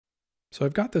So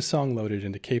I've got this song loaded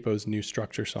into Capo's new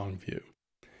structure song view.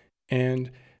 And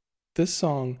this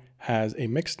song has a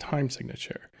mixed time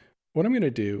signature. What I'm going to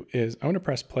do is I'm going to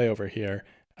press play over here.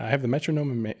 I have the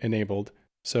metronome enabled,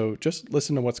 so just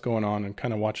listen to what's going on and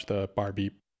kind of watch the bar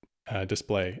beat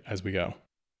display as we go.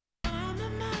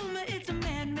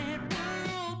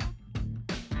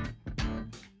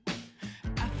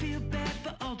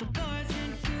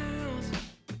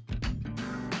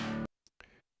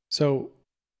 So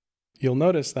you'll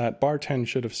notice that bar 10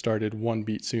 should have started 1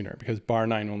 beat sooner because bar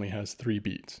 9 only has 3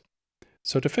 beats.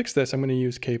 So to fix this, I'm going to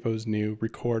use Capo's new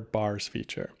record bars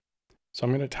feature. So I'm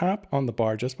going to tap on the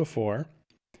bar just before,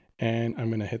 and I'm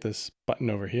going to hit this button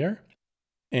over here.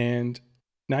 And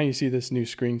now you see this new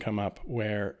screen come up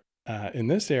where in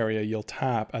this area, you'll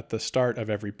tap at the start of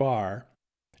every bar,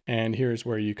 and here's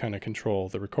where you kind of control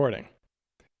the recording.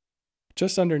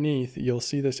 Just underneath, you'll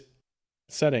see this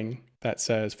setting that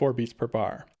says 4 beats per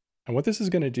bar. And what this is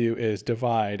going to do is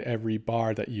divide every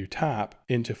bar that you tap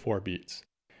into 4 beats,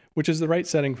 which is the right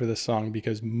setting for this song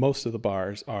because most of the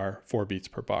bars are 4 beats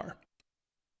per bar.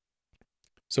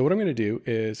 So what I'm going to do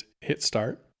is hit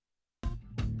start.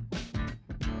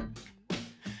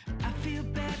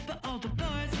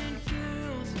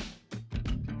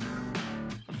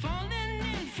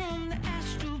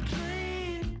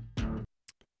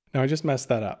 Now I just messed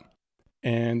that up.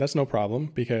 And that's no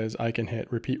problem because I can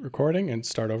hit repeat recording and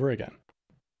start over again.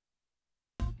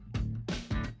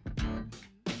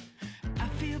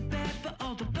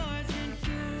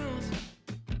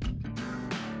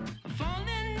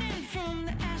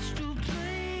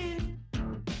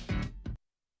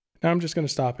 Now I'm just going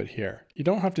to stop it here. You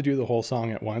don't have to do the whole song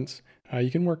at once.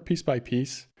 You can work piece by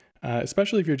piece,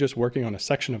 especially if you're just working on a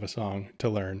section of a song to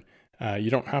learn. You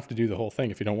don't have to do the whole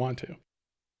thing if you don't want to.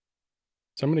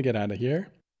 So I'm going to get out of here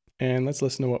and let's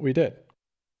listen to what we did.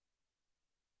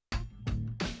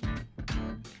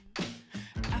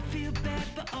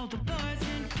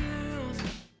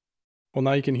 Well,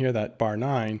 now you can hear that bar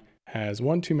 9 has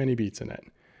 1 too many beats in it.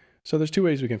 So there's 2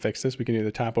 ways we can fix this. We can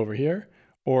either tap over here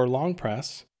or long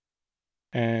press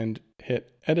and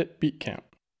hit edit beat count.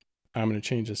 I'm going to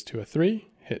change this to a 3,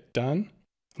 hit done,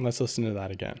 and let's listen to that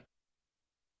again.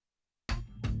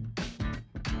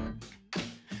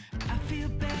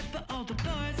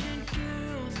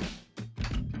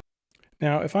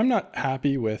 Now, if I'm not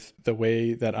happy with the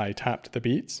way that I tapped the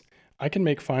beats, I can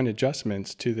make fine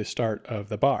adjustments to the start of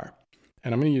the bar.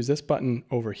 And I'm going to use this button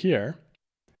over here,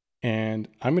 and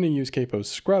I'm going to use Capo's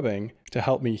scrubbing to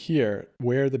help me hear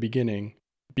where the beginning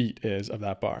beat is of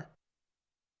that bar.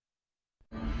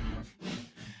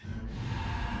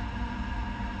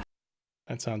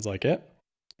 That sounds like it.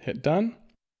 Hit done.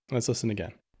 Let's listen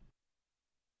again.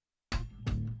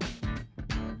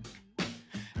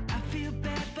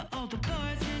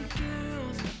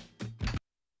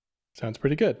 Sounds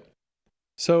pretty good.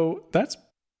 So that's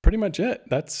pretty much it.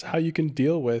 That's how you can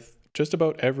deal with just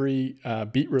about every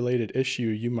beat-related issue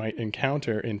you might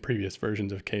encounter in previous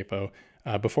versions of Capo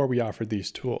before we offered these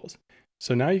tools.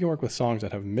 So now you can work with songs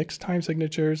that have mixed time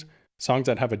signatures, songs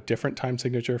that have a different time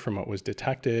signature from what was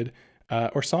detected,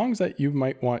 or songs that you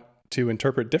might want to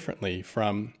interpret differently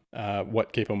from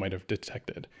what Capo might have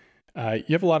detected. You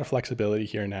have a lot of flexibility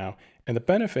here now, and the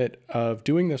benefit of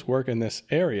doing this work in this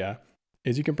area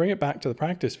is you can bring it back to the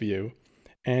practice view,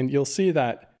 and you'll see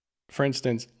that, for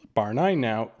instance, bar 9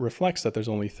 now reflects that there's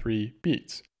only 3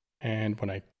 beats. And when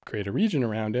I create a region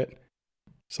around it,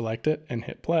 select it and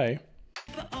hit play,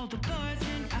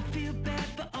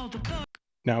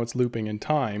 now it's looping in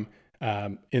time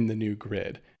in the new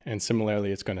grid. And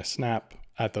similarly, it's going to snap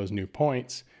at those new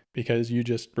points because you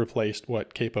just replaced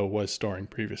what Capo was storing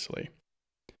previously.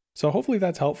 So hopefully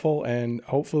that's helpful, and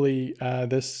hopefully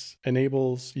this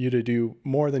enables you to do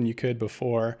more than you could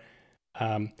before.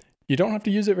 You don't have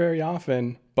to use it very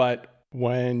often, but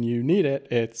when you need it,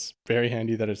 it's very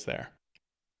handy that it's there.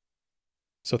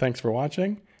 So thanks for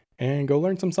watching, and go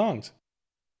learn some songs.